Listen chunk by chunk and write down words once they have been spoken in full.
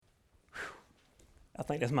I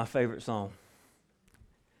think that's my favorite song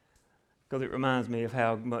because it reminds me of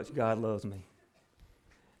how much God loves me.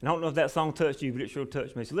 And I don't know if that song touched you, but it sure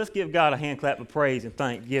touched me. So let's give God a hand clap of praise and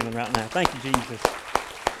thanksgiving right now. Thank you, Jesus.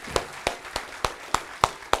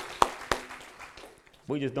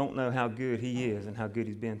 We just don't know how good He is and how good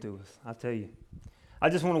He's been to us. I tell you. I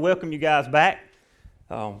just want to welcome you guys back.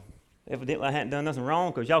 Evidently, I hadn't done nothing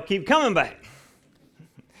wrong because y'all keep coming back.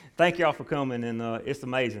 Thank y'all for coming, and it's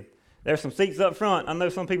amazing. There's some seats up front. I know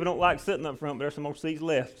some people don't like sitting up front, but there's some more seats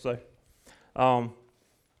left. So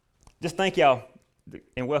just thank y'all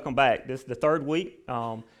and welcome back. This is the third week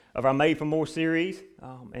of our Made for More series.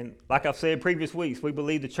 And like I've said previous weeks, we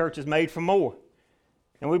believe the church is made for more.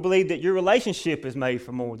 And we believe that your relationship is made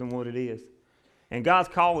for more than what it is. And God's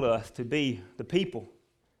called us to be the people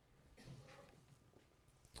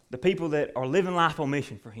that are living life on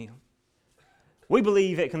mission for Him. We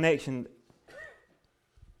believe at Connection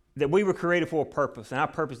that we were created for a purpose, and our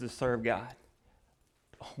purpose is to serve God.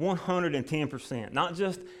 110%. Not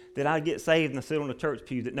just that I get saved and I sit on the church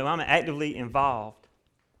pew, that no, I'm actively involved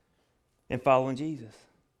in following Jesus.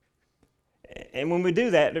 And when we do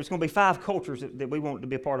that, there's going to be 5 cultures that we want to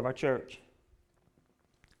be a part of our church.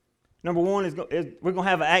 Number one is we're going to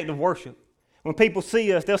have an act of worship. When people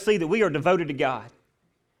see us, they'll see that we are devoted to God,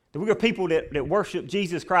 that we are people that worship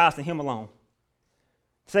Jesus Christ and Him alone.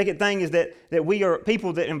 Second thing is that we are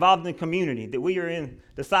people that are involved in the community, that we are in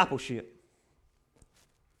discipleship,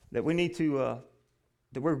 that we need to,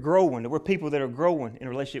 that we're growing, that we're people that are growing in a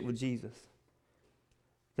relationship with Jesus.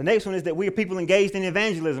 The next one is that we are people engaged in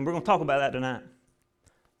evangelism. We're going to talk about that tonight.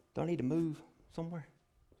 Do I need to move somewhere?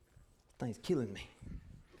 This thing's killing me.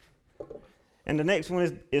 And the next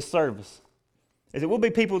one is service. Is that we'll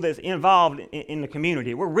be people that's involved in the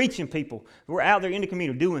community. We're reaching people. We're out there in the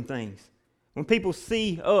community doing things. When people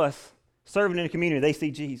see us serving in the community, they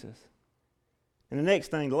see Jesus. And the next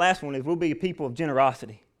thing, the last one, is we'll be a people of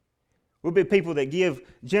generosity. We'll be people that give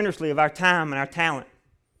generously of our time and our talent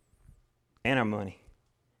and our money.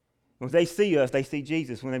 When they see us, they see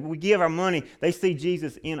Jesus. When we give our money, they see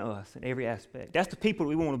Jesus in us in every aspect. That's the people that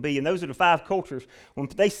we want to be, and those are the 5 cultures. When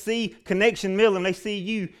they see Connection Midland, they see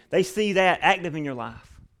you, they see that active in your life.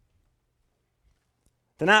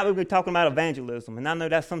 Tonight we'll be talking about evangelism, and I know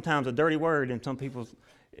that's sometimes a dirty word in some people's,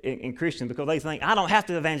 in Christians, because they think, I don't have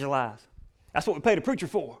to evangelize. That's what we pay the preacher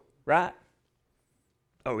for, right?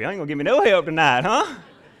 Oh, you ain't going to give me no help tonight, huh?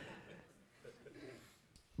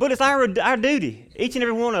 But it's our duty, each and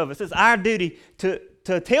every one of us, it's our duty to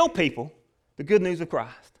tell people the good news of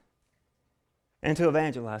Christ and to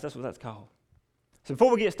evangelize. That's what that's called. So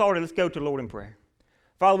before we get started, let's go to the Lord in prayer.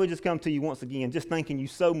 Father, we just come to you once again, just thanking you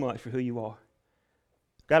so much for who you are.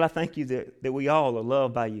 God, I thank you that we all are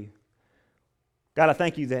loved by you. God, I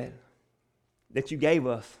thank you that you gave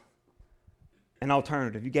us an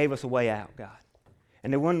alternative. You gave us a way out, God.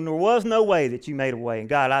 And when there was no way, that you made a way. And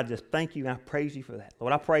God, I just thank you and I praise you for that.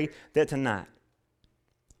 Lord, I pray that tonight,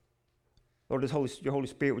 Lord, your Holy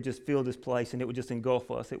Spirit would just fill this place and it would just engulf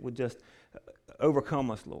us. It would just overcome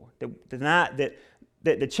us, Lord. Tonight, that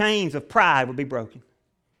the chains of pride would be broken.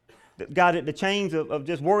 That, God, that the chains of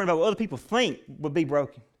just worrying about what other people think would be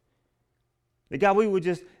broken. That, God, we would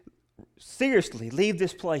just seriously leave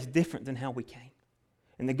this place different than how we came.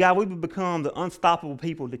 And that, God, we would become the unstoppable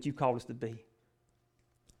people that you called us to be.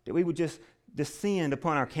 That we would just descend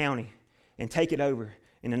upon our county and take it over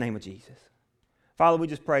in the name of Jesus. Father, we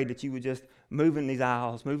just pray that you would just move in these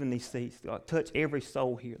aisles, move in these seats, God, touch every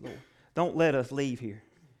soul here, Lord. Don't let us leave here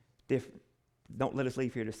different. Don't let us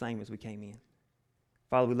leave here the same as we came in.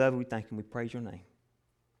 Father, we love you, we thank you, we praise your name.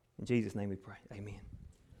 In Jesus' name we pray. Amen.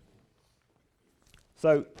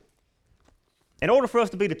 So, in order for us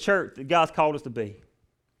to be the church that God's called us to be,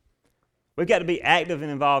 we've got to be active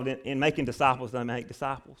and involved in making disciples that make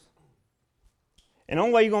disciples. And the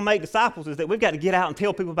only way you're going to make disciples is that we've got to get out and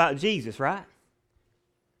tell people about Jesus, right?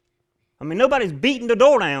 I mean, nobody's beating the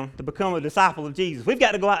door down to become a disciple of Jesus. We've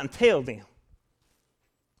got to go out and tell them.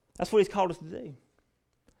 That's what He's called us to do.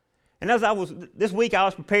 And this week I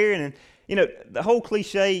was preparing, and, the whole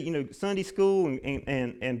cliche, Sunday school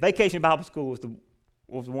and vacation Bible school was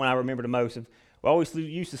the one I remember the most. We always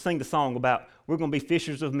used to sing the song about, we're going to be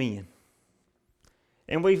fishers of men.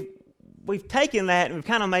 And we've taken that and we've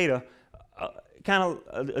kind of made a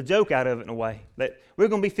joke out of it in a way, that we're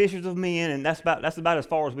going to be fishers of men, and that's about as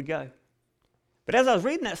far as we go. But as I was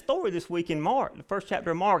reading that story this week in Mark, the first chapter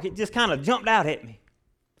of Mark, it just kind of jumped out at me.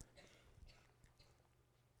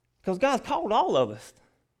 Because God's called all of us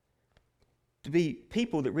to be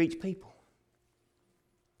people that reach people.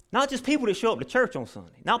 Not just people that show up to church on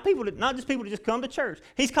Sunday. Not just people that just come to church.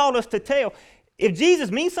 He's called us to tell. if Jesus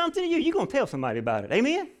means something to you, you're going to tell somebody about it.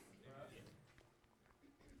 Amen?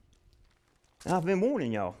 And I've been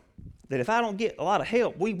warning y'all that if I don't get a lot of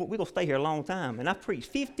help, we're going to stay here a long time. And I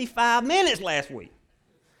preached 55 minutes last week.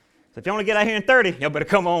 So if you want to get out here in 30, y'all better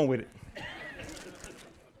come on with it.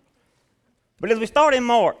 But as we start in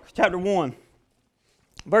Mark chapter 1,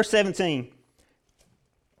 verse 17,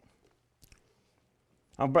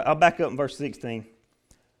 I'll back up in verse 16.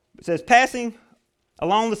 It says, passing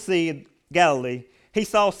along the sea of Galilee, he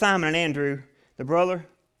saw Simon and Andrew, the brother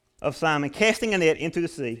of Simon, casting a net into the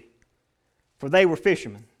sea, for they were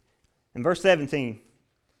fishermen. In verse 17,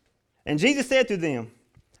 and Jesus said to them,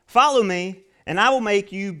 follow me, and I will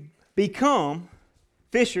make you become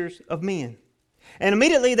fishers of men. And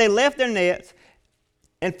immediately they left their nets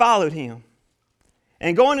and followed him.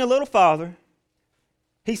 And going a little farther,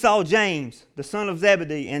 he saw James, the son of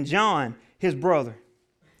Zebedee, and John, his brother,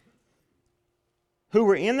 who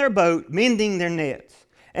were in their boat mending their nets.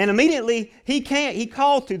 And immediately he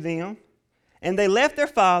called to them, and they left their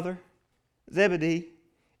father, Zebedee,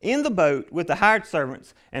 in the boat with the hired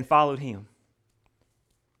servants and followed him.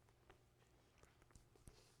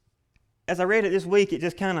 As I read it this week, it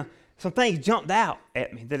just some things jumped out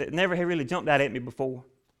at me that it never had really jumped out at me before.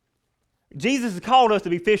 Jesus has called us to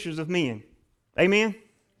be fishers of men. Amen?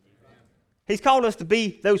 He's called us to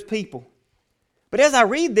be those people. But as I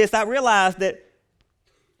read this, I realize that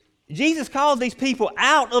Jesus called these people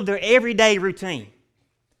out of their everyday routine.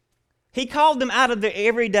 He called them out of their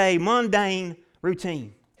everyday, mundane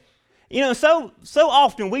routine. You know, so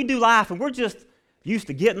often we do life and we're just used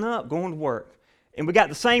to getting up, going to work. And we got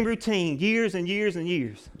the same routine years and years and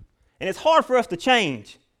years. And it's hard for us to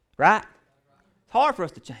change, right? It's hard for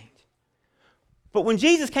us to change. But when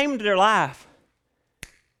Jesus came into their life,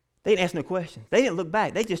 they didn't ask no questions. They didn't look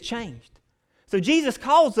back. They just changed. So Jesus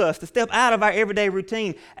calls us to step out of our everyday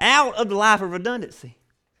routine, out of the life of redundancy.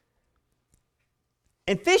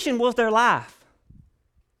 And fishing was their life.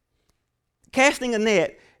 Casting a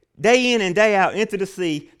net day in and day out into the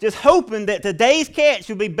sea, just hoping that today's catch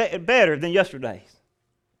would be better than yesterday's.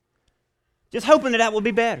 Just hoping that would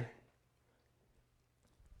be better.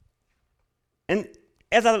 And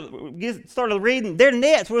as I started reading, their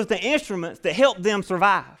nets was the instruments that helped them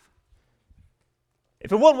survive.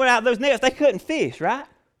 If it wasn't without those nets, they couldn't fish, right?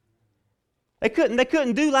 They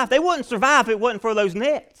couldn't do life. They wouldn't survive if it wasn't for those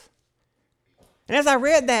nets. And as I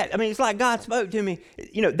read that, I mean, it's like God spoke to me.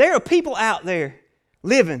 You know, there are people out there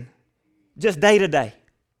living just day to day.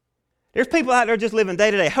 There's people out there just living day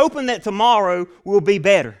to day, hoping that tomorrow will be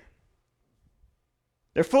better.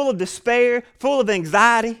 They're full of despair, full of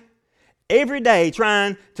anxiety, every day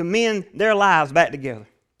trying to mend their lives back together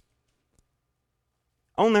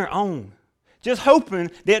on their own, just hoping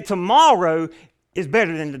that tomorrow is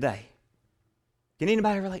better than today. Can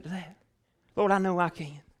anybody relate to that? Lord, I know I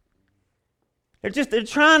can. They're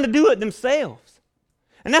trying to do it themselves.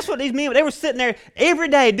 And that's what these men, they were sitting there every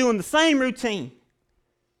day doing the same routine.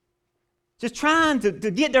 Just trying to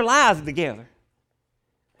get their lives together.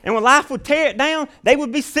 And when life would tear it down, they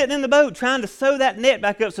would be sitting in the boat trying to sew that net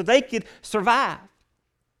back up so they could survive.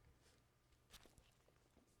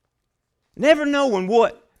 Never knowing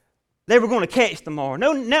what they were going to catch tomorrow.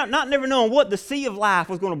 Not never knowing what the sea of life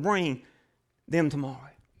was going to bring them tomorrow.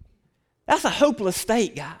 That's a hopeless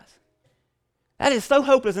state, guys. That is so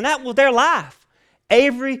hopeless. And that was their life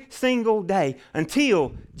every single day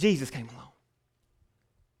until Jesus came along.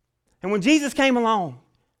 And when Jesus came along,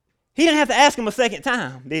 he didn't have to ask them a second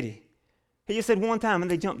time, did he? He just said one time and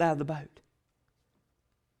they jumped out of the boat.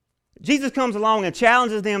 Jesus comes along and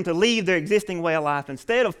challenges them to leave their existing way of life.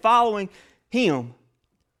 Instead of following him,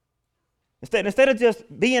 instead of just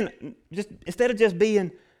being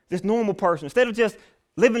this normal person, instead of just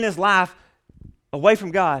living this life away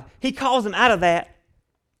from God, he calls them out of that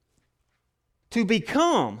to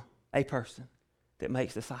become a person that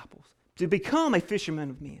makes disciples, to become a fisherman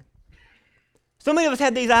of men. So many of us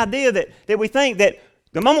have these ideas that we think that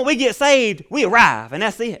the moment we get saved, we arrive, and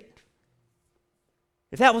that's it.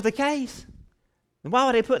 If that was the case, then why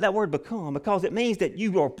would they put that word become? Because it means that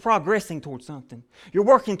you are progressing towards something. You're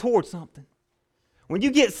working towards something. When you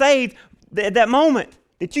get saved, at that moment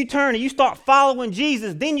that you turn and you start following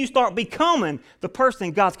Jesus, then you start becoming the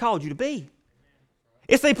person God's called you to be.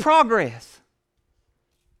 It's a progress.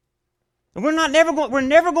 And we're never going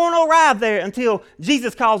to arrive there until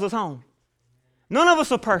Jesus calls us home. None of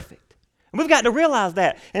us are perfect. And we've got to realize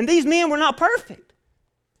that. And these men were not perfect.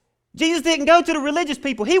 Jesus didn't go to the religious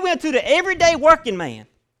people. He went to the everyday working man.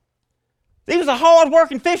 He was a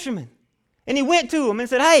hard-working fisherman. And he went to them and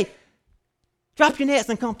said, hey, drop your nets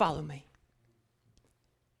and come follow me.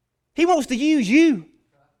 He wants to use you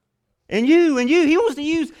And you. He wants to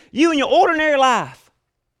use you in your ordinary life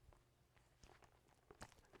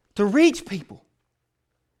to reach people.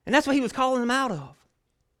 And that's what he was calling them out of.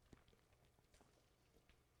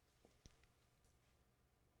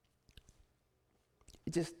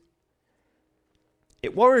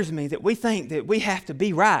 It worries me that we think that we have to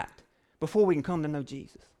be right before we can come to know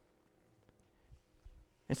Jesus.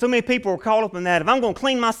 And so many people are caught up in that. If I'm going to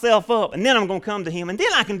clean myself up and then I'm going to come to him and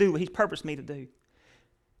then I can do what he's purposed me to do.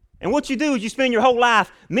 And what you do is you spend your whole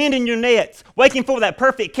life mending your nets, waiting for that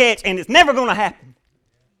perfect catch, and it's never going to happen.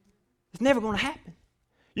 It's never going to happen.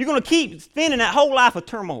 You're going to keep spending that whole life of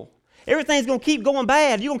turmoil. Everything's going to keep going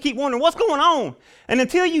bad. You're going to keep wondering what's going on. And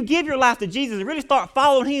until you give your life to Jesus and really start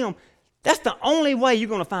following him, that's the only way you're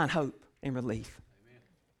going to find hope and relief.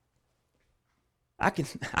 I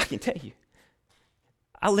can tell you,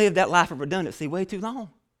 I lived that life of redundancy way too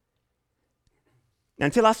long.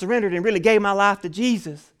 Until I surrendered and really gave my life to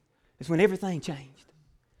Jesus is when everything changed.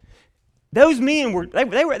 Those men were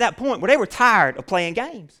at that point where they were tired of playing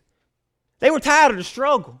games. They were tired of the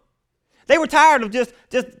struggle. They were tired of just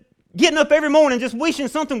getting up every morning just wishing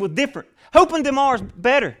something was different, hoping tomorrow's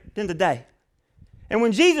better than today. And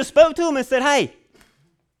when Jesus spoke to them and said, hey,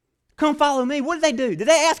 come follow me, what did they do? Did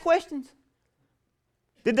they ask questions?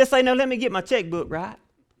 Did they say, no, let me get my checkbook right?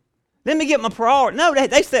 Let me get my priority. No,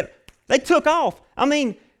 they said, they took off. I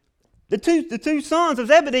mean, the two sons of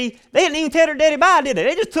Zebedee, they didn't even tell their daddy bye, did they?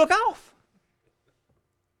 They just took off.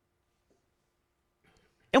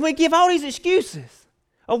 And we give all these excuses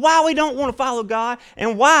of why we don't want to follow God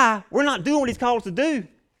and why we're not doing what he's called us to do.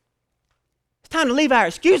 It's time to leave our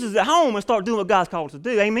excuses at home and start doing what God's called us to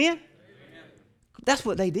do. Amen? Amen. That's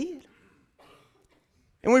what they did.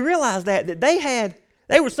 And we realized that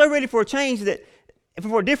they were so ready for a change that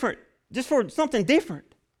for something different,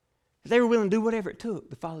 that they were willing to do whatever it took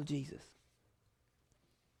to follow Jesus.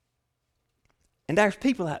 And there's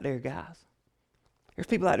people out there, guys. There's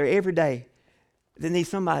people out there every day that need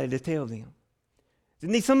somebody to tell them. They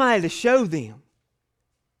need somebody to show them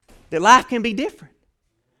that life can be different.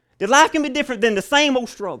 That life can be different than the same old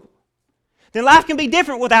struggle. That life can be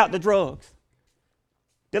different without the drugs.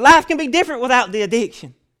 That life can be different without the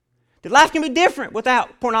addiction. That life can be different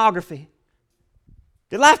without pornography.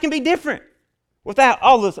 That life can be different without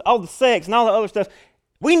all the sex and all the other stuff.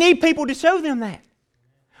 We need people to show them that.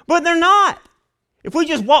 But they're not. If we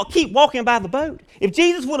just keep walking by the boat. If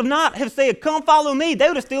Jesus would have not have said, come follow me, they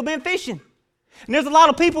would have still been fishing. And there's a lot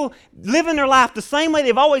of people living their life the same way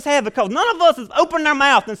they've always had because none of us has opened their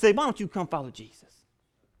mouth and said, why don't you come follow Jesus?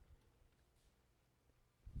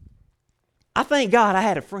 I thank God I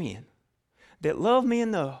had a friend that loved me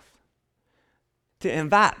enough to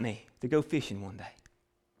invite me to go fishing one day.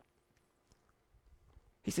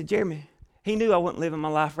 He said, Jeremy, he knew I wasn't living my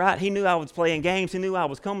life right. He knew I was playing games. He knew I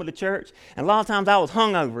was coming to church. And a lot of times I was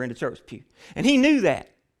hungover in the church pew. And he knew that.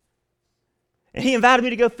 And he invited me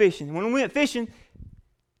to go fishing. And when we went fishing,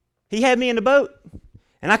 he had me in the boat,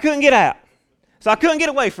 and I couldn't get out. So I couldn't get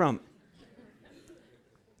away from it.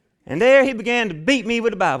 And there he began to beat me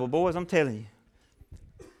with the Bible, boys, I'm telling you.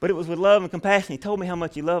 But it was with love and compassion. He told me how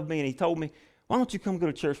much he loved me, and he told me, why don't you come go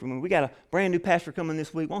to church with me? We got a brand new pastor coming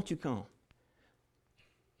this week. Why don't you come?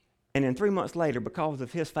 And then 3 months later, because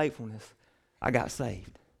of his faithfulness, I got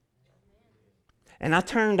saved. And I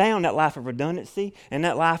turned down that life of redundancy and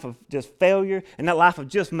that life of just failure and that life of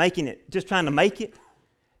just making it, just trying to make it.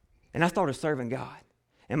 And I started serving God.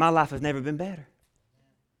 And my life has never been better.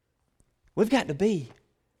 We've got to be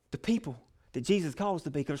the people that Jesus calls us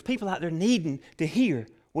to be because there's people out there needing to hear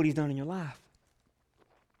what he's done in your life.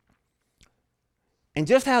 And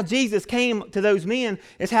just how Jesus came to those men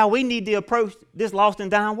is how we need to approach this lost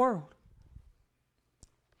and dying world.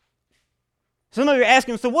 Some of you are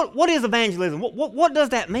asking, so what is evangelism? What does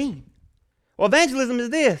that mean? Well, evangelism is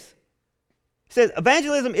this. It says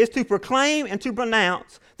evangelism is to proclaim and to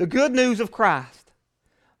pronounce the good news of Christ.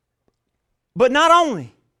 But not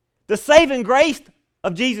only the saving grace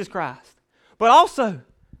of Jesus Christ, but also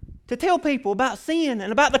to tell people about sin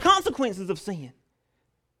and about the consequences of sin.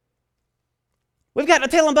 We've got to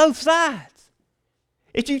tell them both sides.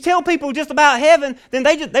 If you tell people just about heaven, then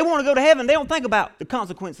they want to go to heaven. They don't think about the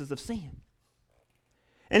consequences of sin.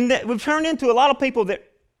 And we've turned into a lot of people that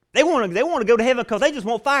they want to go to heaven because they just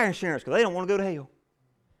want fire insurance because they don't want to go to hell.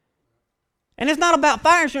 And it's not about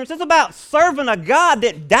fire insurance. It's about serving a God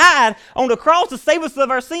that died on the cross to save us of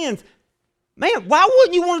our sins. Man, why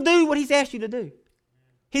wouldn't you want to do what he's asked you to do?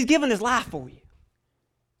 He's given his life for you.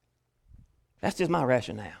 That's just my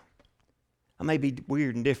rationale. I may be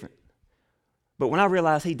weird and different. But when I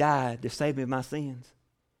realized he died to save me of my sins,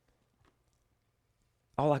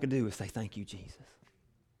 all I could do was say, thank you, Jesus.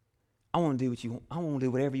 I want to do what you want. I want to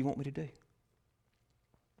do whatever you want me to do.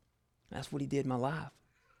 That's what he did in my life.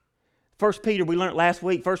 1 Peter, we learned last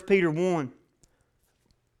week, 1 Peter 1,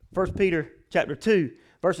 1 Peter chapter 2,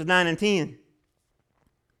 verses 9 and 10.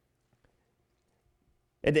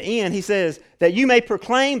 At the end, he says, that you may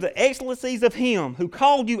proclaim the excellencies of him who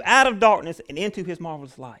called you out of darkness and into his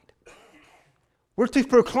marvelous light. We're to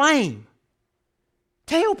proclaim.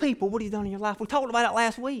 Tell people what he's done in your life. We talked about it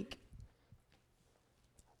last week.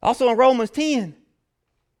 Also in Romans 10,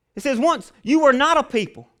 it says, once you were not a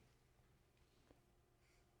people.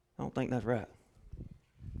 I don't think that's right.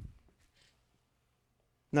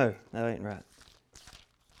 No, that ain't right.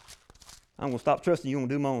 I'm going to stop trusting you and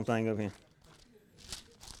do my own thing over here.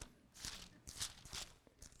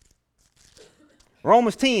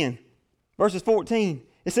 Romans 10, verses 14.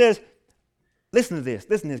 It says, listen to this,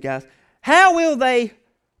 guys. How will they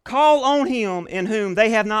call on him in whom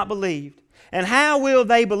they have not believed? And how will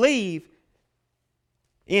they believe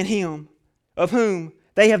in him of whom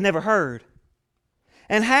they have never heard?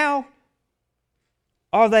 And how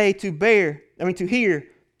are they to hear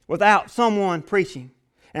without someone preaching?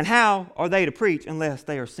 And how are they to preach unless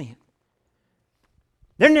they are sent?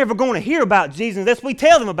 They're never going to hear about Jesus unless we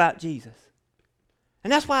tell them about Jesus.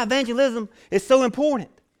 And that's why evangelism is so important.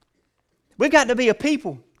 We've got to be a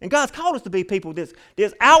people, and God's called us to be people that's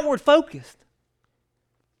outward focused.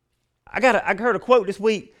 I heard a quote this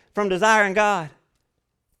week from Desiring God.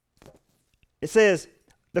 It says,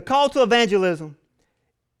 the call to evangelism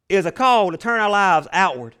is a call to turn our lives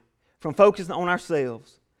outward from focusing on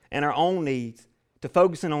ourselves and our own needs to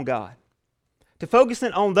focusing on God, to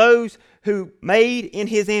focusing on those who made in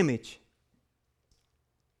his image.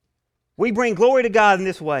 We bring glory to God in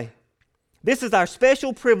this way. This is our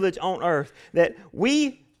special privilege on earth, that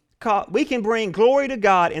we can bring glory to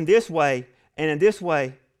God in this way, and in this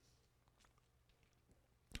way,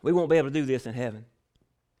 we won't be able to do this in heaven.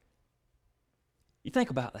 You think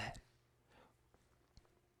about that.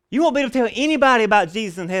 You won't be able to tell anybody about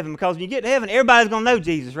Jesus in heaven, because when you get to heaven, everybody's going to know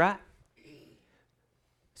Jesus, right?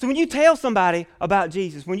 So when you tell somebody about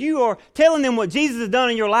Jesus, when you are telling them what Jesus has done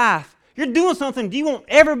in your life, you're doing something you won't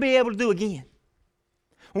ever be able to do again.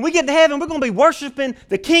 When we get to heaven, we're going to be worshiping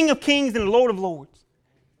the King of Kings and the Lord of Lords.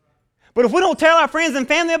 But if we don't tell our friends and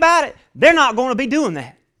family about it, they're not going to be doing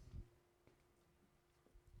that.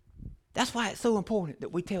 That's why it's so important that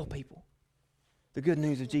we tell people the good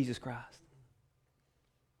news of Jesus Christ.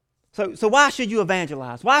 So why should you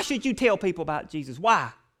evangelize? Why should you tell people about Jesus? Why?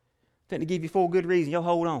 I'm going to give you 4 good reasons. You'll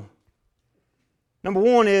hold on. Number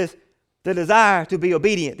 1 is the desire to be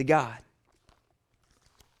obedient to God.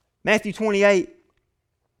 Matthew 28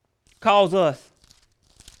 calls us.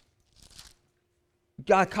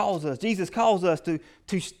 God calls us. Jesus calls us to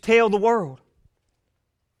tell the world.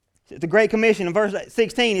 The Great Commission in verse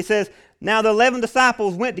 16, it says, now the 11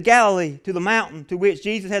 disciples went to Galilee, to the mountain to which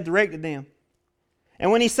Jesus had directed them.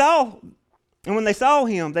 And when they saw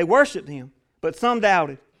him, they worshipped him, but some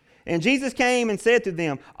doubted. And Jesus came and said to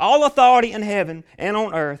them, all authority in heaven and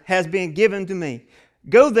on earth has been given to me.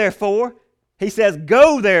 Go therefore, he says,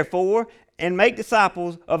 go therefore and make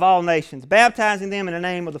disciples of all nations, baptizing them in the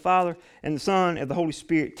name of the Father and the Son and the Holy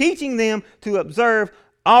Spirit, teaching them to observe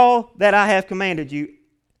all that I have commanded you.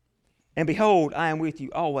 And behold, I am with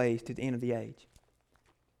you always to the end of the age.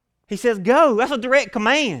 He says, go. That's a direct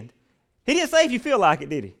command. He didn't say if you feel like it,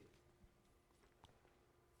 did he?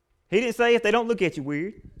 He didn't say if they don't look at you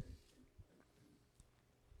weird.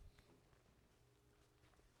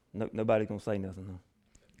 No, nobody's going to say nothing, huh?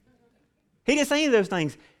 He didn't say any of those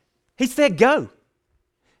things. He said go.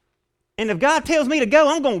 And if God tells me to go,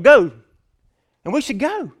 I'm going to go. And we should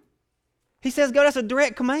go. He says go. That's a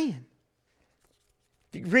direct command.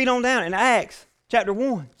 If you read on down in Acts chapter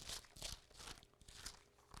 1.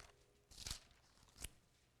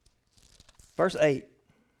 Verse 8.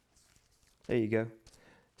 There you go. It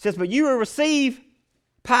says, but you will receive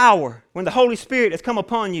power when the Holy Spirit has come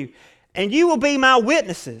upon you. And you will be my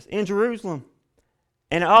witnesses in Jerusalem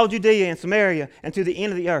and in all Judea and Samaria and to the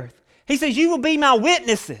end of the earth. He says, you will be my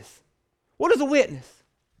witnesses. What is a witness?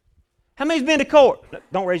 How many's been to court?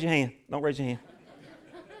 Don't raise your hand. Don't raise your hand.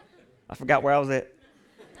 I forgot where I was at.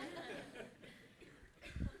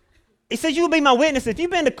 He says, you will be my witness. If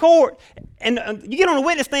you've been to court and you get on a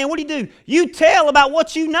witness stand, what do? You tell about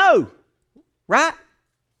what you know, right?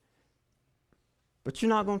 But you're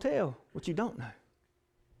not going to tell what you don't know.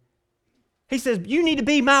 He says, you need to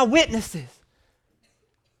be my witnesses.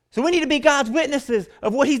 So we need to be God's witnesses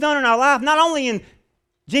of what he's done in our life, not only in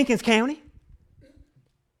Jenkins County,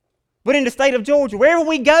 but in the state of Georgia. Wherever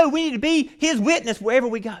we go, we need to be his witness wherever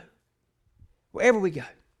we go. Wherever we go.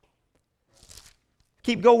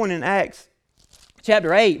 Keep going in Acts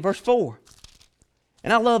chapter 8, verse 4.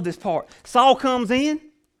 And I love this part. Saul comes in,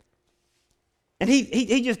 and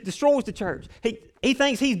he just destroys the church. He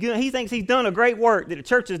thinks he's good. He thinks he's done a great work that the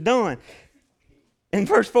church has done. In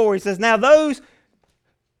verse 4, he says, now those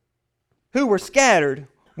who were scattered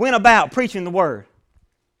went about preaching the word.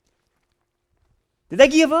 Did they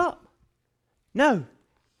give up? No.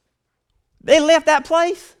 They left that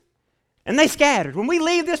place and they scattered. When we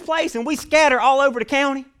leave this place and we scatter all over the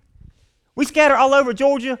county, we scatter all over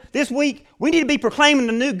Georgia this week, we need to be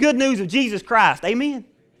proclaiming the good news of Jesus Christ. Amen?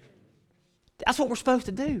 That's what we're supposed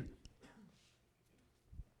to do.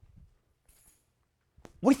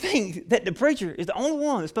 We think that the preacher is the only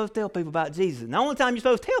one that's supposed to tell people about Jesus. And the only time you're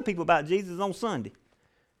supposed to tell people about Jesus is on Sunday.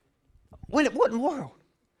 What in the world?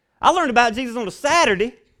 I learned about Jesus on a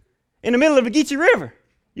Saturday in the middle of the Geechee River.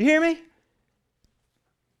 You hear me?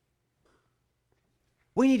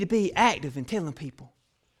 We need to be active in telling people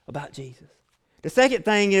about Jesus. The second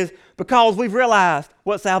thing is because we've realized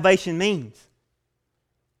what salvation means.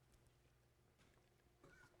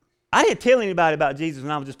 I didn't tell anybody about Jesus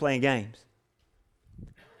when I was just playing games.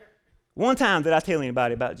 One time did I tell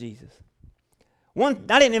anybody about Jesus. I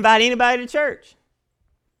didn't invite anybody to church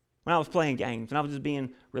when I was playing games and I was just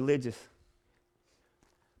being religious.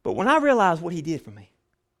 But when I realized what he did for me,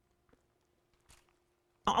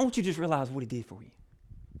 I want you to just realize what he did for you.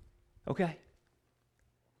 Okay?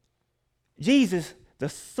 Jesus, the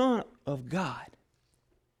Son of God,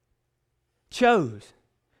 chose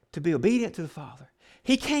to be obedient to the Father.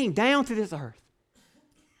 He came down to this earth,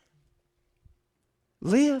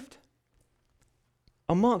 lived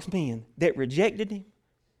amongst men that rejected him,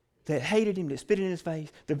 that hated him, that spit in his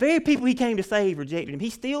face. The very people he came to save rejected him. He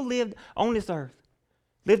still lived on this earth,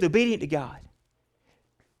 lived obedient to God.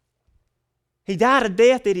 He died a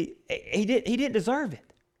death that he didn't deserve it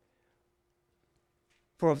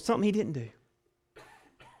for something he didn't do.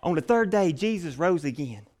 On the third day, Jesus rose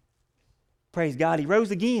again. Praise God, he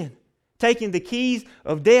rose again, taking the keys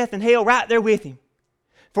of death and hell right there with him.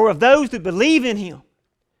 For of those that believe in him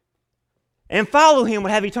and follow him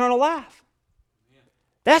would have eternal life.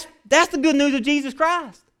 That's the good news of Jesus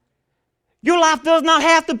Christ. Your life does not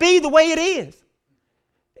have to be the way it is.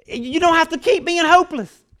 You don't have to keep being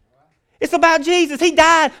hopeless. It's about Jesus. He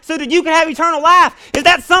died so that you can have eternal life. Is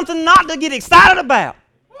that something not to get excited about?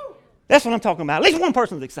 That's what I'm talking about. At least one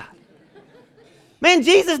person's excited. Man,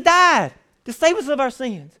 Jesus died to save us of our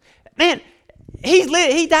sins. Man,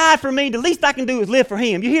 he died for me. The least I can do is live for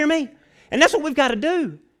him. You hear me? And that's what we've got to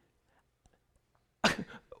do.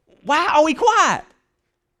 Why are we quiet?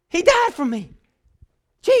 He died for me.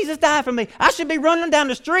 Jesus died for me. I should be running down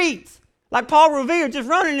the streets like Paul Revere, just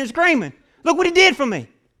running and screaming. Look what he did for me.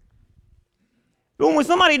 But when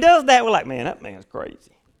somebody does that, we're like, man, that man's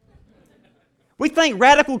crazy. We think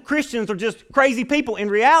radical Christians are just crazy people. In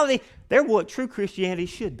reality, they're what true Christianity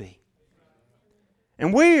should be.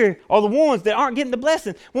 And we are the ones that aren't getting the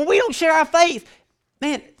blessing. When we don't share our faith,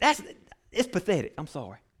 man, it's pathetic. I'm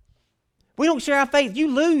sorry. We don't share our faith, you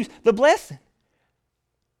lose the blessing.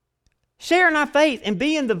 Sharing our faith and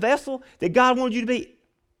being the vessel that God wanted you to be,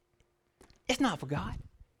 it's not for God.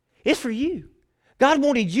 It's for you. God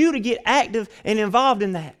wanted you to get active and involved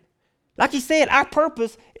in that. Like he said, our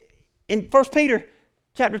purpose in 1 Peter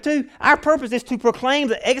chapter 2, our purpose is to proclaim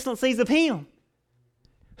the excellencies of him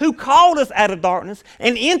who called us out of darkness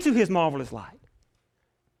and into his marvelous light.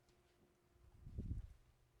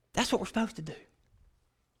 That's what we're supposed to do.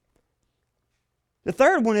 The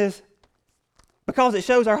third one is because it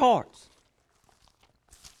shows our hearts.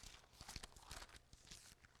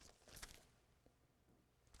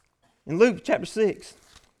 In Luke chapter 6,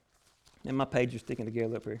 and my page is sticking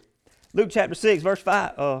together up here. Luke chapter 6, verse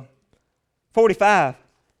 45,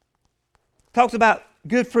 talks about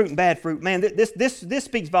good fruit and bad fruit. Man, this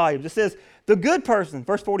speaks volumes. It says, the good person,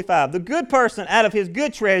 verse 45, the good person out of his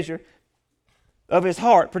good treasure of his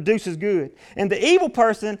heart produces good. And the evil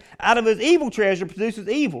person out of his evil treasure produces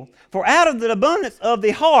evil. For out of the abundance of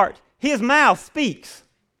the heart, his mouth speaks.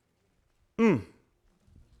 Y'all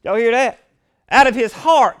hear that? Out of his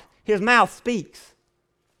heart, his mouth speaks.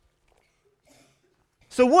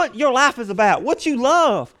 So what your life is about, what you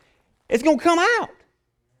love, it's going to come out.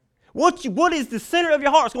 What is the center of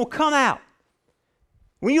your heart is going to come out.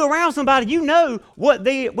 When you're around somebody, you know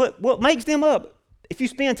what makes them up if you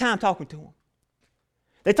spend time talking to them.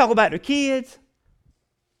 They talk about their kids.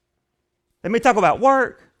 They may talk about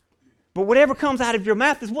work. But whatever comes out of your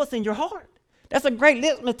mouth is what's in your heart. That's a great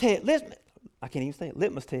litmus test. I can't even say it.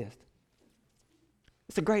 Litmus test.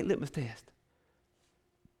 It's a great litmus test.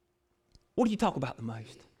 What do you talk about the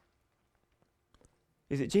most?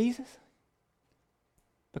 Is it Jesus?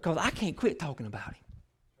 because I can't quit talking about him.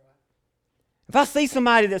 If I see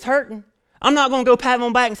somebody that's hurting, I'm not going to go pat them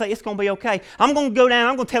on the back and say, it's going to be okay. I'm going to go down and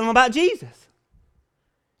I'm going to tell them about Jesus.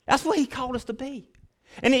 That's what he called us to be.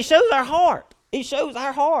 And it shows our heart. It shows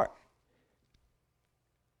our heart.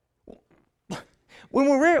 When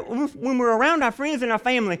we're around our friends and our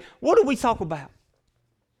family, what do we talk about?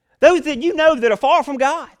 Those that you know that are far from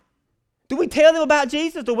God. Do we tell them about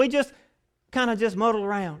Jesus, or do we just kind of just muddle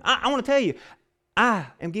around? I want to tell you, I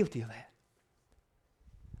am guilty of that.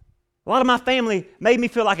 A lot of my family made me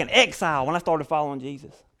feel like an exile when I started following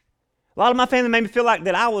Jesus. A lot of my family made me feel like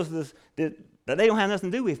that I was this, that they don't have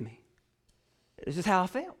nothing to do with me. It's just how I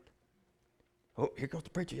felt. Oh, here comes the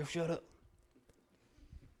preacher. Y'all shut up.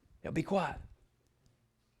 Y'all be quiet.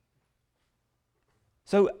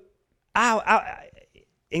 So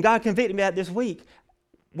and God convicted me that this week.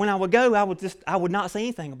 When I would go, I would not say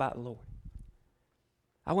anything about the Lord.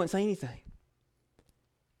 I wouldn't say anything.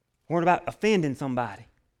 Worried about offending somebody.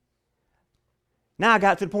 Now I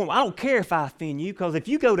got to the point where I don't care if I offend you, because if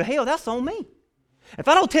you go to hell, that's on me. If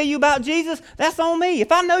I don't tell you about Jesus, that's on me.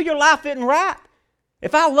 If I know your life isn't right,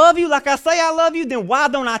 if I love you like I say I love you, then why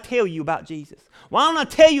don't I tell you about Jesus? Why don't I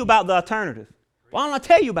tell you about the alternative? Why don't I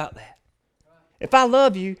tell you about that? If I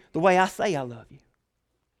love you the way I say I love you.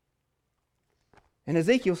 And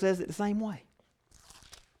Ezekiel says it the same way.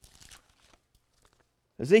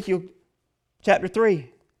 Ezekiel chapter 3,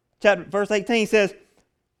 verse 18 says,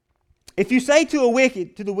 if you say to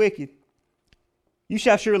the wicked, you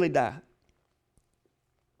shall surely die.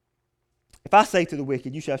 If I say to the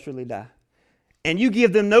wicked, you shall surely die, and you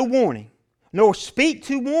give them no warning, nor speak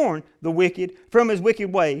to warn the wicked from his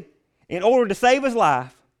wicked way, in order to save his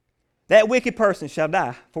life, that wicked person shall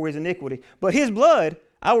die for his iniquity, but his blood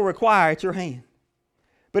I will require at your hand.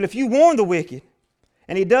 But if you warn the wicked,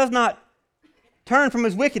 and he does not turn from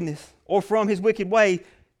his wickedness or from his wicked way,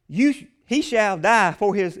 he shall die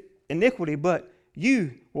for his iniquity, but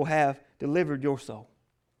you will have delivered your soul.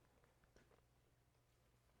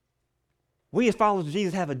 We as followers of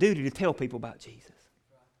Jesus have a duty to tell people about Jesus.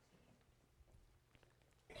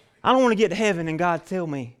 I don't want to get to heaven and God tell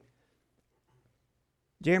me,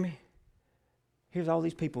 Jeremy, here's all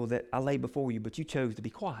these people that I laid before you, but you chose to be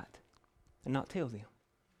quiet and not tell them.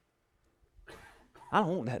 I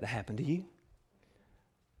don't want that to happen to you.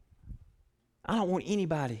 I don't want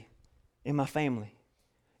anybody in my family,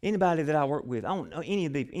 anybody that I work with, I don't know any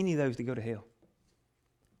of those to go to hell.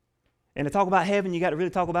 And to talk about heaven, you got to really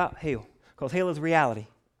talk about hell, because hell is reality.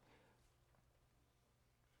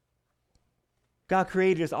 God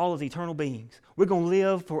created us all as eternal beings. We're going to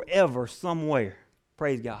live forever somewhere.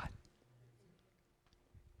 Praise God.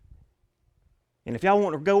 And if y'all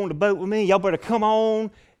want to go on the boat with me, y'all better come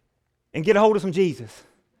on and get a hold of some Jesus,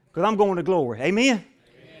 because I'm going to glory. Amen?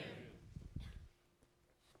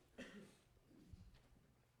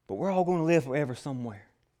 But we're all going to live forever somewhere.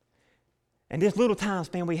 And this little time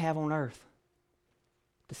span we have on earth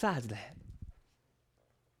decides that.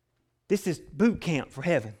 This is boot camp for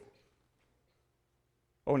heaven,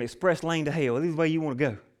 or an express lane to hell. This is the way you want to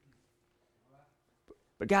go.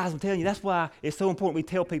 But guys, I'm telling you, that's why it's so important we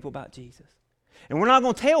tell people about Jesus. And we're not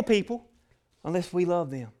going to tell people unless we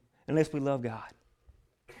love them, unless we love God.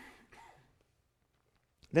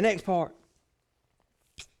 The next part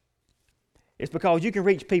is because you can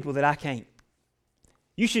reach people that I can't.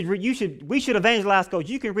 We should evangelize because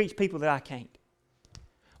you can reach people that I can't.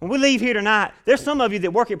 When we leave here tonight, there's some of you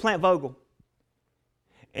that work at Plant Vogel,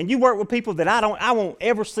 and you work with people that I won't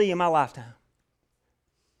ever see in my lifetime.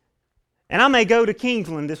 And I may go to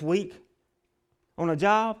Kingsland this week on a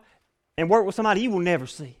job and work with somebody you will never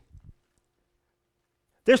see.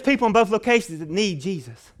 There's people in both locations that need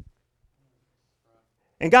Jesus.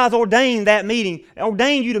 And God's ordained that meeting,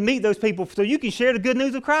 ordained you to meet those people so you can share the good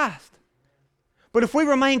news of Christ. But if we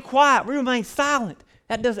remain quiet, we remain silent,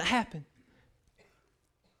 that doesn't happen.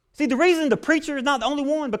 See, the reason the preacher is not the only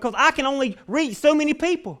one, because I can only reach so many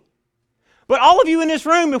people. But all of you in this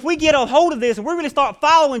room, if we get a hold of this and we really start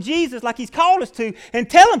following Jesus like He's called us to and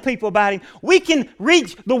telling people about Him, we can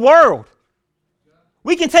reach the world.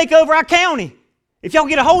 We can take over our county. If y'all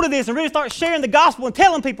get a hold of this and really start sharing the gospel and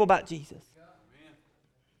telling people about Jesus.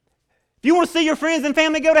 If you want to see your friends and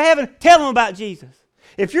family go to heaven, tell them about Jesus.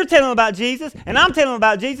 If you're telling them about Jesus and I'm telling them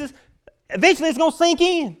about Jesus, eventually it's going to sink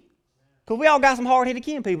in. Because we all got some hard-headed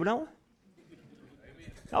kin people, don't we?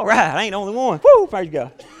 All right, I ain't the only one. Woo, praise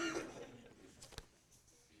God.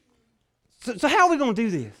 So how are we going to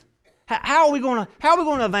do this? How are we going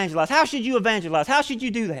to evangelize? How should you evangelize? How should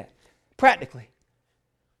you do that practically?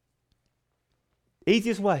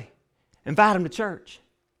 Easiest way, invite them to church.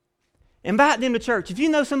 Invite them to church. If you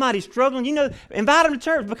know somebody's struggling, invite them to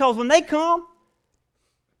church, because when they come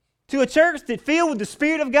to a church that's filled with the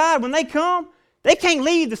Spirit of God, when they come, they can't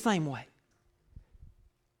leave the same way.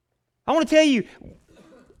 I want to tell you,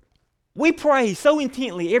 we pray so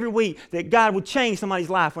intently every week that God would change somebody's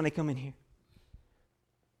life when they come in here.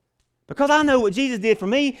 Because I know what Jesus did for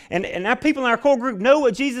me, and our people in our core group know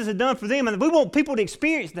what Jesus has done for them, and we want people to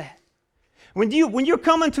experience that. When you're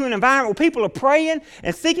coming to an environment where people are praying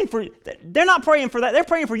and seeking for, they're not praying for that. They're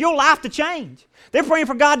praying for your life to change. They're praying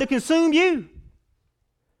for God to consume you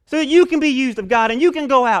so that you can be used of God and you can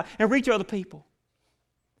go out and reach other people.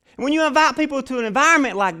 And when you invite people to an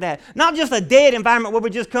environment like that, not just a dead environment where we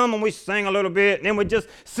just come and we sing a little bit and then we just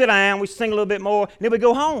sit down, we sing a little bit more, and then we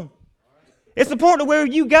go home. It's the point of where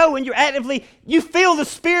you go and you feel the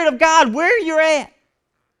Spirit of God where you're at.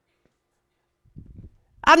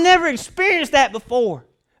 I've never experienced that before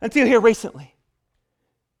until here recently.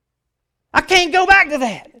 I can't go back to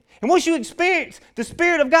that. And once you experience the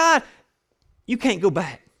Spirit of God, you can't go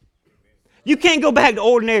back. You can't go back to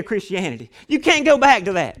ordinary Christianity. You can't go back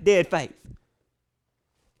to that dead faith.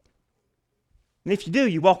 And if you do,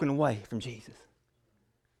 you're walking away from Jesus.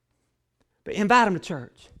 But invite them to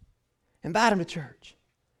church. Invite them to church.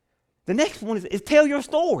 The next one is tell your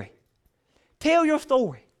story. Tell your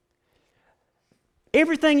story.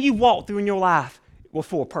 Everything you walked through in your life was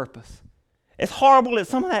for a purpose. As horrible as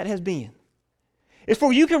some of that has been. It's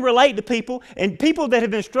for you can relate to people, and people that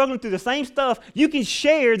have been struggling through the same stuff, you can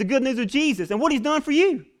share the good news of Jesus and what He's done for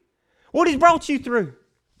you. What He's brought you through.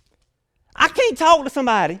 I can't talk to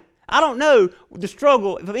somebody, I don't know the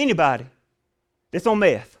struggle of anybody that's on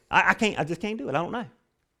meth. I just can't do it. I don't know.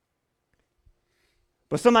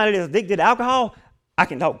 But somebody that's addicted to alcohol, I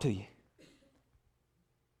can talk to you.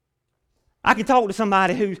 I can talk to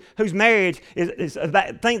somebody whose marriage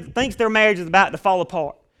thinks their marriage is about to fall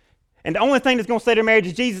apart. And the only thing that's going to save their marriage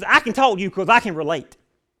is Jesus. I can talk to you because I can relate.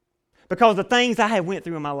 Because of the things I have went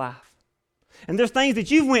through in my life. And there's things that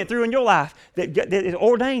you've went through in your life that is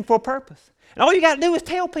ordained for a purpose. And all you got to do is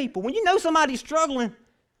tell people. When you know somebody's struggling,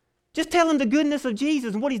 just tell them the goodness of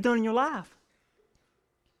Jesus and what He's done in your life.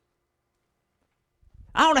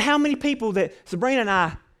 I don't know how many people that Sabrina and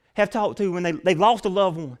I have talked to when they've lost a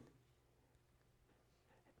loved one.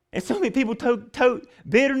 And so many people tote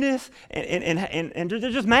bitterness and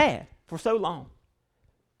they're just mad for so long.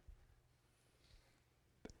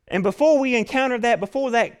 And before we encountered that,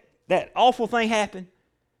 before that awful thing happened,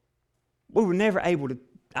 we were never able to,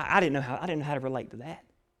 I didn't know how to relate to that.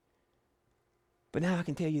 But now I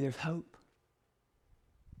can tell you there's hope.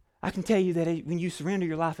 I can tell you that when you surrender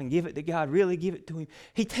your life and give it to God, really give it to Him,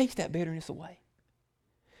 He takes that bitterness away.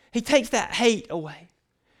 He takes that hate away.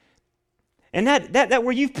 And that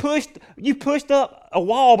where you've pushed up a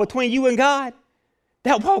wall between you and God,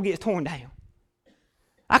 that wall gets torn down.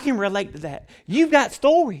 I can relate to that. You've got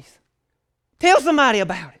stories. Tell somebody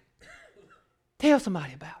about it. Tell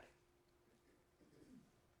somebody about it.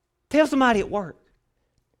 Tell somebody at work.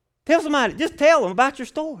 Just tell them about your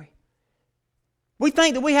story. We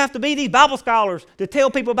think that we have to be these Bible scholars to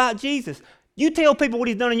tell people about Jesus. You tell people what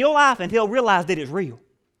He's done in your life and they'll realize that it's real.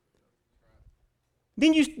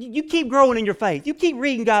 Then you keep growing in your faith. You keep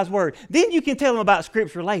reading God's Word. Then you can tell them about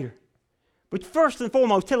Scripture later. But first and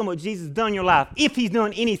foremost, tell them what Jesus has done in your life, if He's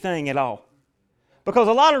done anything at all. Because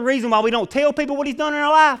a lot of the reason why we don't tell people what He's done in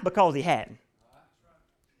our life, because He hadn't.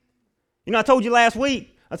 You know, I told you last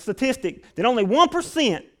week a statistic that only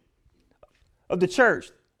 1% of the church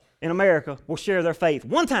in America will share their faith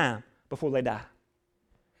one time before they die.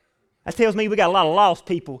 That tells me we got a lot of lost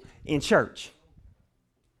people in church.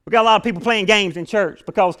 We got a lot of people playing games in church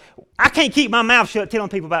because I can't keep my mouth shut telling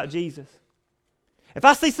people about Jesus. If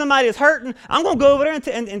I see somebody that's hurting, I'm going to go over there and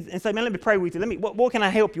say, man, let me pray with you. What can I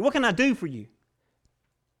help you? What can I do for you?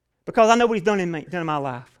 Because I know what He's done in my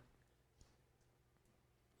life.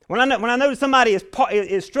 When I know that somebody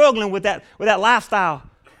is struggling with that lifestyle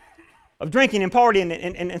of drinking and partying,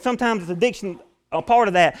 and sometimes it's addiction a part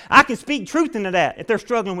of that, I can speak truth into that if they're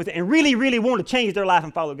struggling with it and really, really want to change their life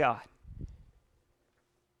and follow God.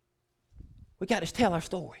 We got to tell our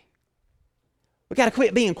story. We got to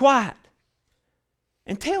quit being quiet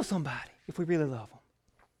and tell somebody if we really love them.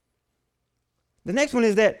 The next one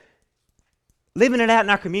is that living it out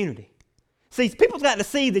in our community. See, people's got to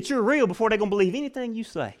see that you're real before they're going to believe anything you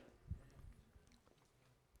say.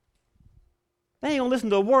 They ain't going to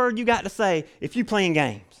listen to a word you got to say if you're playing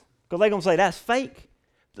games. Because they're going to say, that's fake.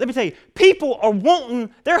 Let me tell you, people are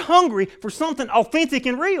they're hungry for something authentic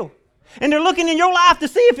and real. And they're looking in your life to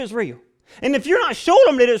see if it's real. And if you're not showing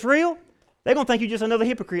them that it's real, they're going to think you're just another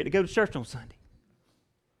hypocrite to go to church on Sunday.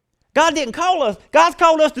 God didn't call us. God's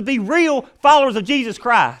called us to be real followers of Jesus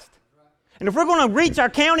Christ. And if we're going to reach our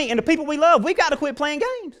county and the people we love, we've got to quit playing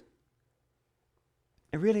games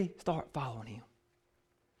and really start following Him.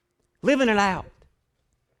 Living it out.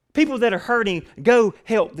 People that are hurting, go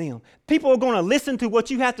help them. People are going to listen to what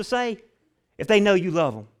you have to say if they know you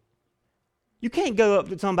love them. You can't go up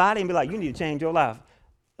to somebody and be like, you need to change your life.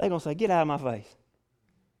 They're going to say, get out of my face.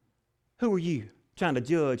 Who are you trying to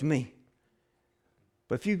judge me?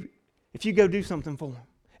 But if you go do something for them,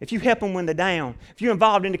 if you help them when they're down, if you're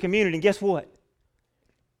involved in the community, and guess what?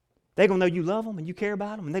 They're going to know you love them and you care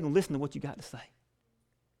about them, and they're going to listen to what you got to say.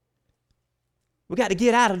 We got to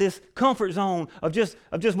get out of this comfort zone of just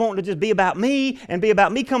wanting to just be about me and be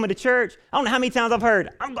about me coming to church. I don't know how many times I've heard,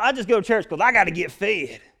 I just go to church because I got to get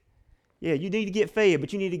fed. Yeah, you need to get fed,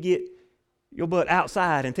 but you need to get your butt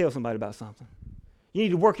outside and tell somebody about something. You need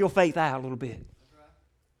to work your faith out a little bit.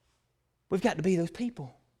 We've got to be those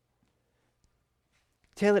people.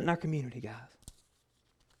 Tell it in our community, guys.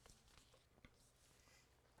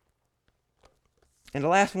 And the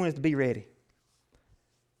last one is to be ready.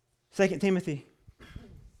 2 Timothy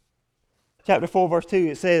chapter 4, verse 2,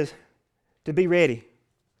 it says to be ready.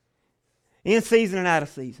 In season and out of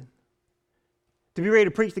season. To be ready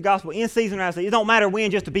to preach the gospel in season and out of season. It don't matter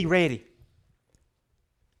when, just to be ready.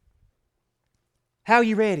 How are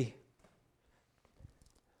you ready?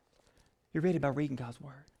 You're ready by reading God's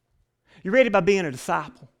Word. You're ready by being a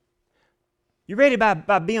disciple. You're ready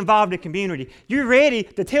by being involved in community. You're ready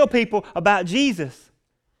to tell people about Jesus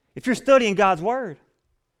if you're studying God's Word.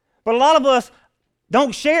 But a lot of us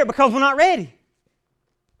don't share it because we're not ready.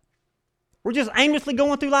 We're just aimlessly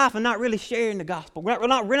going through life and not really sharing the gospel. We're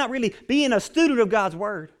not really being a student of God's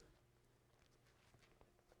Word.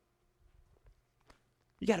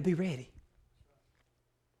 You got to be ready.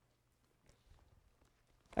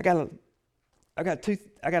 I got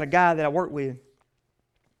a guy that I work with.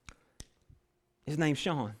 His name's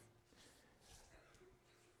Sean.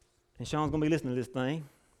 And Sean's going to be listening to this thing.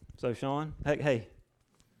 So Sean, hey.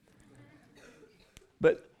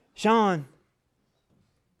 But Sean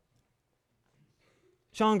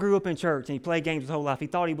grew up in church and he played games his whole life. He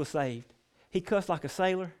thought he was saved. He cussed like a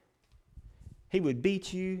sailor. He would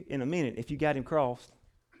beat you in a minute if you got him crossed.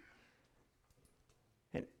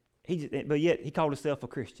 But yet he called himself a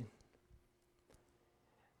Christian.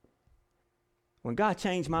 When God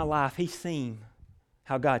changed my life, He's seen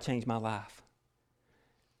how God changed my life.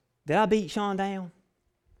 Did I beat Sean down?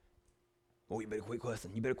 Oh, you better quit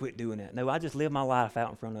cussing. You better quit doing that. No, I just lived my life out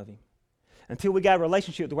in front of him until we got a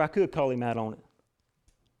relationship where I could call him out on it.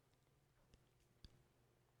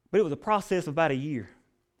 But it was a process of about a year,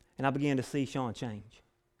 and I began to see Sean change.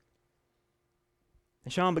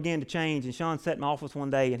 And Sean began to change, and Sean sat in my office one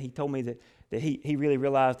day, and he told me that he really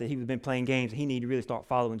realized that he had been playing games, and he needed to really start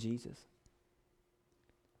following Jesus.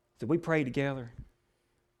 So we prayed together.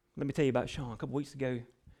 Let me tell you about Sean. A couple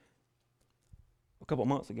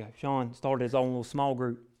months ago, Sean started his own little small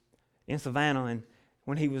group in Savannah, and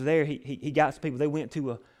when he was there, he got some people. They went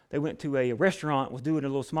to a restaurant, was doing a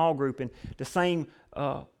little small group, and the same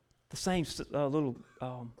little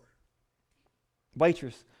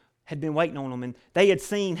waitress had been waiting on them, and they had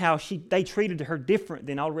seen how they treated her different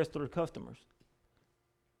than all the rest of their customers.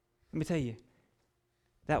 Let me tell you,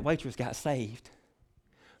 that waitress got saved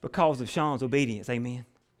because of Sean's obedience. Amen.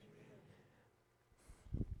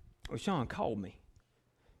 Well, Sean called me,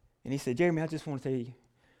 and he said, Jeremy, I just want to tell you,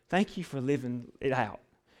 thank you for living it out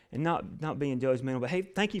and not being judgmental, but hey,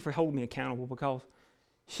 thank you for holding me accountable, because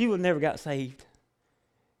she would have never got saved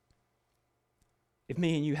if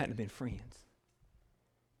me and you hadn't been friends.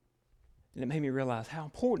 And it made me realize how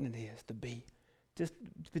important it is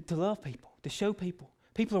to love people, to show people.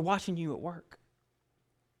 People are watching you at work.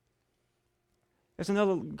 There's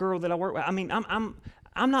another girl that I work with. I mean,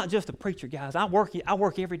 I'm not just a preacher, guys. I work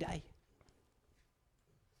every day.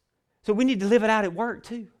 So we need to live it out at work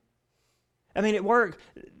too. I mean, at work,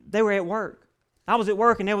 they were at work. I was at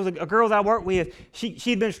work, and there was a girl that I worked with.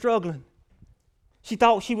 She'd been struggling. She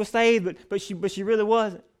thought she was saved, but she really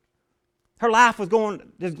wasn't. Her life was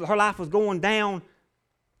going down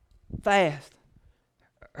fast.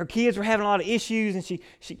 Her kids were having a lot of issues, and she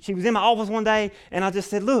was in my office one day, and I just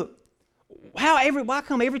said, look, why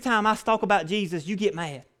come every time I talk about Jesus, you get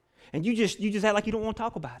mad? And you just act like you don't want to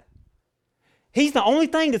talk about it. He's the only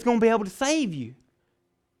thing that's going to be able to save you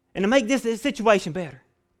and to make this situation better.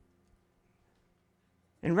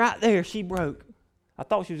 And right there, she broke. I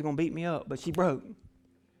thought she was going to beat me up, but she broke.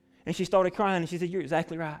 And she started crying, and she said, you're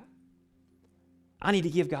exactly right. I need to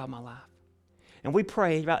give God my life. And we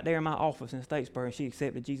prayed right there in my office in Statesboro, and she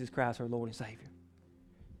accepted Jesus Christ, her Lord and Savior.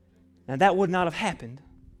 Now, that would not have happened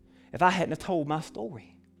if I hadn't have told my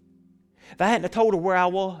story. If I hadn't have told her where I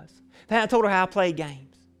was. If I hadn't told her how I played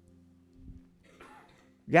games.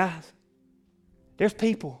 Guys, there's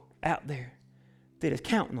people out there that is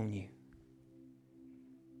counting on you.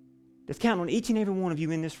 That's counting on each and every one of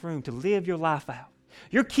you in this room to live your life out.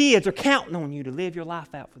 Your kids are counting on you to live your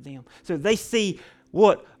life out for them so they see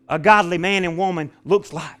what a godly man and woman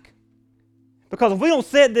looks like. Because if we don't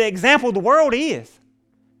set the example, the world is.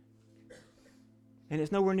 And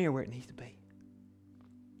it's nowhere near where it needs to be.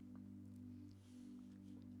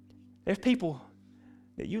 There's people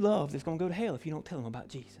that you love that's going to go to hell if you don't tell them about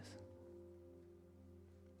Jesus.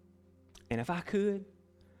 And if I could,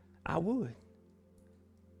 I would.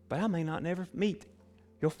 But I may not never meet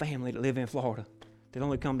your family that live in Florida that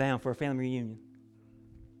only come down for a family reunion.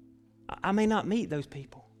 I may not meet those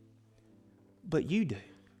people, but you do.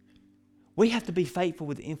 We have to be faithful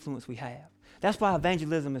with the influence we have. That's why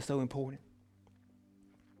evangelism is so important.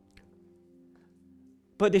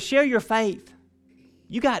 But to share your faith,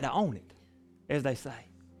 you got to own it, as they say.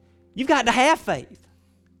 You've got to have faith.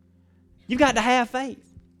 You've got to have faith.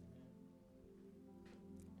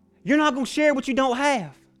 You're not going to share what you don't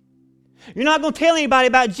have. You're not going to tell anybody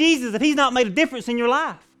about Jesus if he's not made a difference in your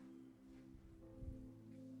life.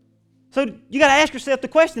 So you got to ask yourself the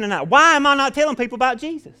question tonight, why am I not telling people about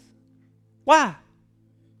Jesus? Why?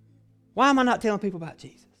 Why am I not telling people about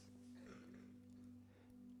Jesus?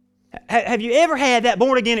 Have you ever had that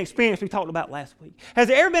born-again experience we talked about last week? Has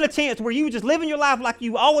there ever been a chance where you were just living your life like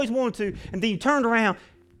you always wanted to, and then you turned around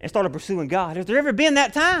and started pursuing God? Has there ever been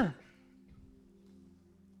that time?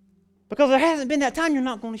 Because there hasn't been that time, you're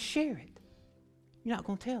not going to share it. You're not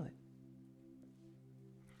going to tell it.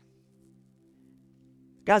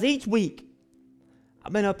 Guys, each week,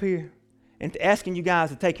 I've been up here and asking you guys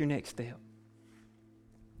to take your next step.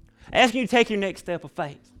 Asking you to take your next step of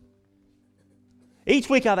faith. Each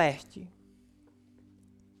week I've asked you.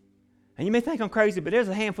 And you may think I'm crazy, but there's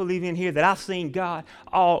a handful of you in here that I've seen God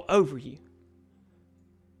all over you.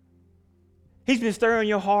 He's been stirring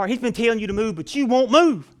your heart. He's been telling you to move, but you won't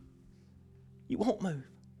move. You won't move.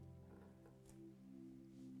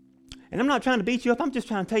 And I'm not trying to beat you up. I'm just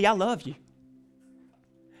trying to tell you I love you.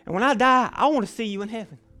 And when I die, I want to see you in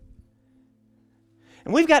heaven.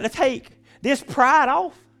 And we've got to take this pride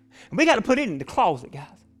off, and we got to put it in the closet, guys.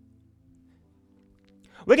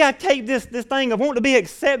 We got to take this thing of wanting to be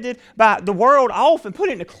accepted by the world off and put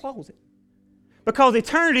it in the closet. Because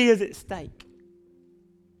eternity is at stake.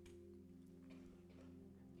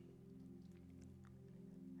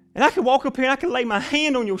 And I can walk up here and I can lay my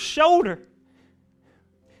hand on your shoulder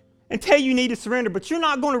and tell you need to surrender, but you're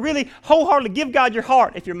not going to really wholeheartedly give God your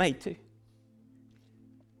heart if you're made to.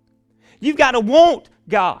 You've got to want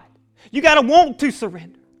God. You've got to want to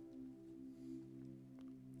surrender.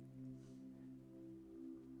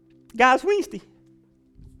 Guys, Wednesday.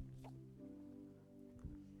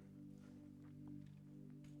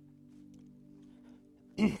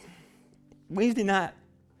 Wednesday night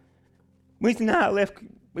I left,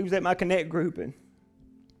 we was at my Connect group, and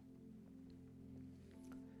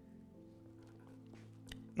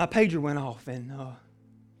my pager went off, and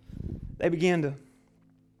they began to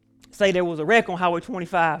say there was a wreck on Highway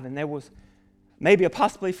 25, and there was maybe a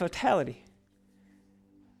possibly fatality.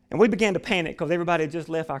 And we began to panic because everybody had just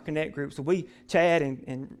left our Connect group. So we, Chad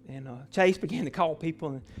and Chase, began to call people.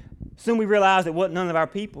 And soon we realized it wasn't none of our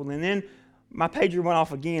people. And then my pager went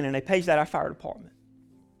off again, and they paged out our fire department.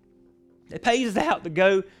 They paged us out to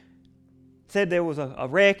go, said there was a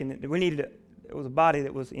wreck, and there was a body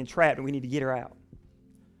that was entrapped, and we need to get her out.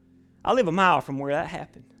 I live a mile from where that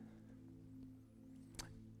happened.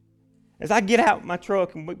 As I get out my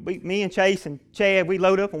truck, and me and Chase and Chad, we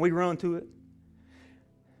load up and we run to it.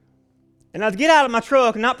 And I get out of my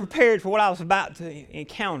truck not prepared for what I was about to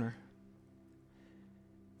encounter.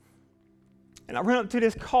 And I run up to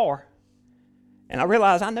this car, and I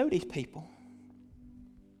realize I know these people.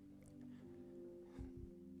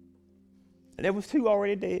 And there was 2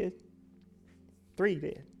 already dead, 3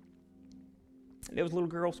 dead. And there was a little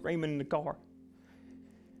girl screaming in the car.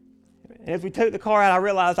 And as we took the car out, I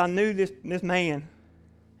realized I knew this man.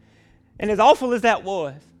 And as awful as that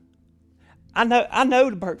was, I know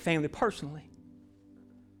the Burke family personally.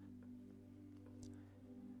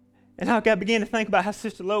 And I began to think about how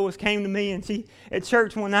Sister Lois came to me and she at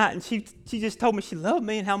church one night, and she just told me she loved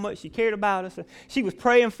me and how much she cared about us. And she was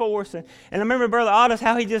praying for us. And I remember Brother Otis,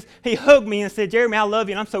 how he hugged me and said, "Jeremy, I love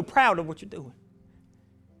you and I'm so proud of what you're doing."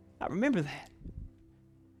 I remember that.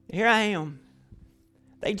 And here I am.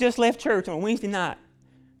 They just left church on a Wednesday night,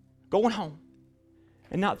 going home.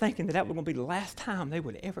 And not thinking that was going to be the last time they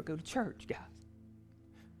would ever go to church, guys.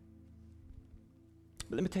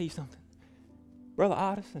 But let me tell you something. Brother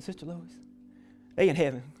Otis and Sister Lois, they in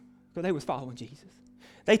heaven because they was following Jesus.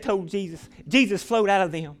 They told Jesus. Jesus flowed out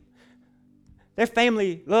of them. Their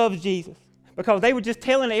family loves Jesus because they were just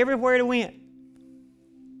telling it everywhere they went.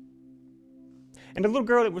 And the little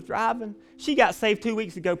girl that was driving, she got saved 2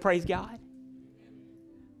 weeks ago, praise God.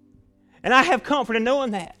 And I have comfort in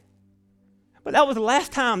knowing that. But that was the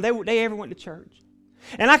last time they ever went to church.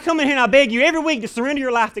 And I come in here and I beg you every week to surrender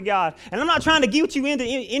your life to God. And I'm not trying to guilt you into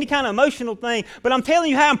any kind of emotional thing, but I'm telling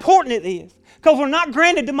you how important it is. Because we're not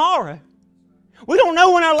granted tomorrow. We don't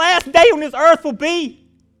know when our last day on this earth will be.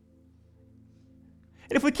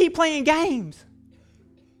 And if we keep playing games,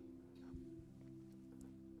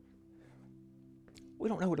 we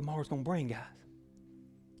don't know what tomorrow's going to bring, guys.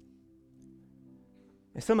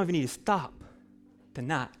 And some of you need to stop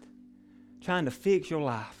tonight trying to fix your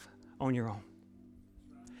life on your own.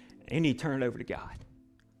 And you need to turn it over to God.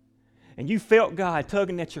 And you felt God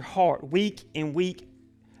tugging at your heart week and week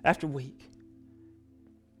after week.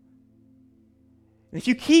 And if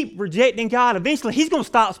you keep rejecting God, eventually He's going to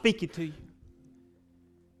stop speaking to you.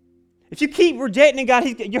 If you keep rejecting God,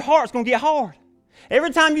 your heart's going to get hard.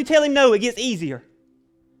 Every time you tell Him no, it gets easier.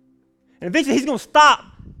 And eventually He's going to stop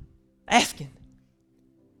asking.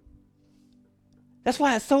 That's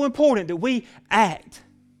why it's so important that we act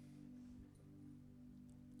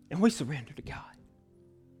and we surrender to God.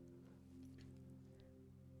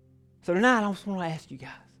 So tonight, I just want to ask you guys,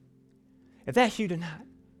 if that's you tonight,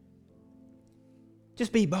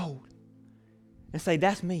 just be bold and say,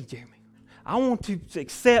 that's me, Jeremy. I want to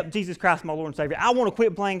accept Jesus Christ, my Lord and Savior. I want to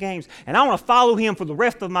quit playing games, and I want to follow Him for the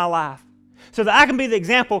rest of my life so that I can be the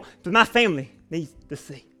example that my family needs to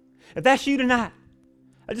see. If that's you tonight,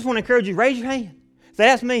 I just want to encourage you, raise your hand. Say,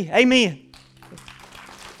 that's me. Amen.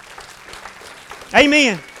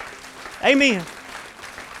 Amen. Amen.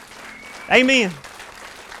 Amen.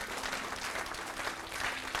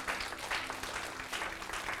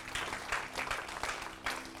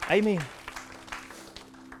 Amen.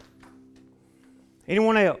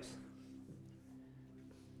 Anyone else?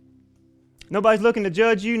 Nobody's looking to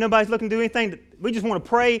judge you. Nobody's looking to do anything. We just want to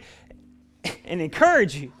pray and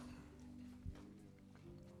encourage you.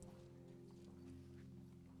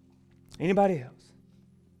 Anybody else?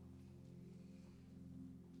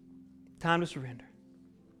 Time to surrender.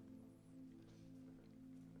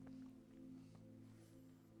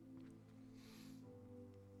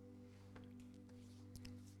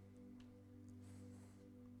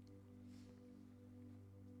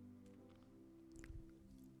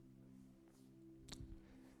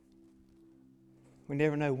 We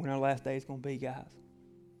never know when our last day is going to be, guys.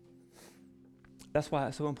 That's why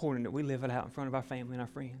it's so important that we live it out in front of our family and our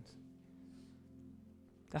friends.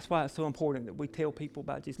 That's why it's so important that we tell people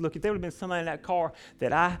about Jesus. Look, if there would have been somebody in that car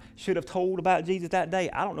that I should have told about Jesus that day,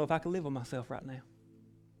 I don't know if I could live with myself right now.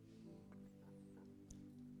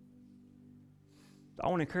 I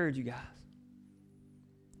want to encourage you guys.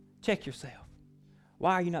 Check yourself.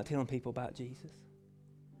 Why are you not telling people about Jesus?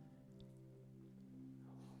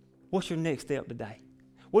 What's your next step today?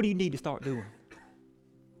 What do you need to start doing?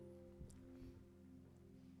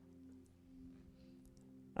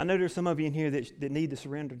 I know there's some of you in here that need to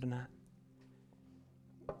surrender tonight.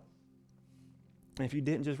 And if you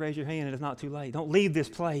didn't, just raise your hand and it's not too late. Don't leave this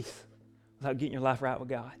place without getting your life right with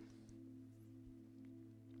God.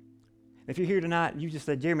 If you're here tonight and you just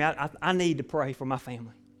said, Jeremy, I need to pray for my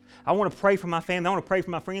family. I want to pray for my family. I want to pray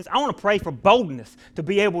for my friends. I want to pray for boldness to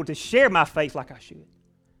be able to share my faith like I should.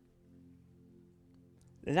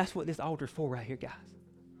 And that's what this altar's for right here, guys.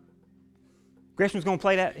 Gresham's going to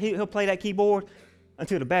play that. He'll play that keyboard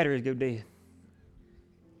until the batteries go dead.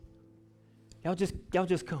 Y'all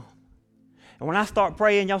just come. And when I start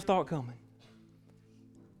praying, y'all start coming.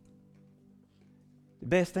 The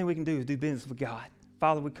best thing we can do is do business with God.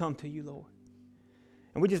 Father, we come to you, Lord.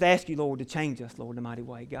 And we just ask you, Lord, to change us, Lord, in a mighty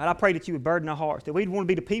way. God, I pray that you would burden our hearts, that we'd want to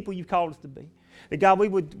be the people you've called us to be. That, God, we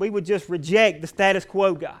would just reject the status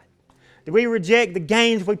quo, God. That we reject the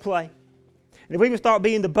games we play. And that we would start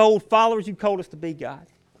being the bold followers you've called us to be, God.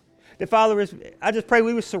 That, Father, I just pray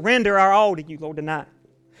we would surrender our all to you, Lord, tonight.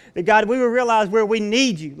 That, God, we will realize where we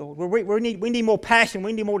need you, Lord. Where we need more passion.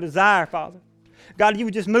 We need more desire, Father. God, you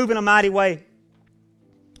would just move in a mighty way.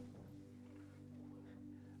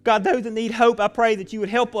 God, those that need hope, I pray that you would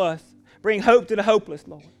help us bring hope to the hopeless,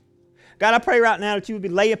 Lord. God, I pray right now that you would be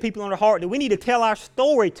laying people on our heart that we need to tell our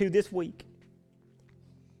story to this week.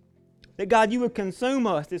 That, God, you would consume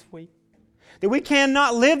us this week. That we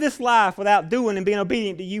cannot live this life without doing and being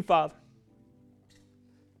obedient to you, Father.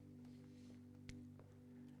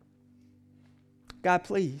 God,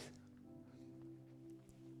 please.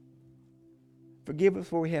 Forgive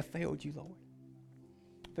us where we have failed you, Lord.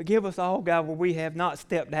 Forgive us all, God, where we have not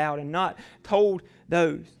stepped out and not told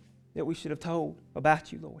those that we should have told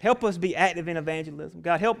about you, Lord. Help us be active in evangelism.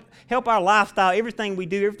 God, help our lifestyle, everything we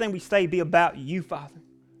do, everything we say be about you, Father.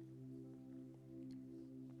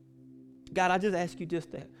 God, I just ask you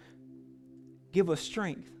just that. Give us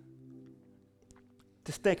strength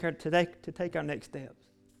to take our next steps,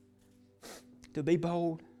 to be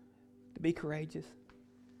bold, to be courageous,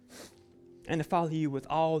 and to follow you with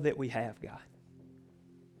all that we have, God.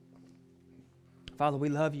 Father, we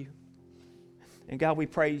love you. And God, we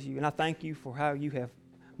praise you. And I thank you for how you have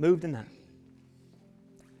moved tonight.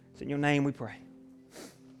 It's in your name we pray.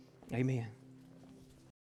 Amen.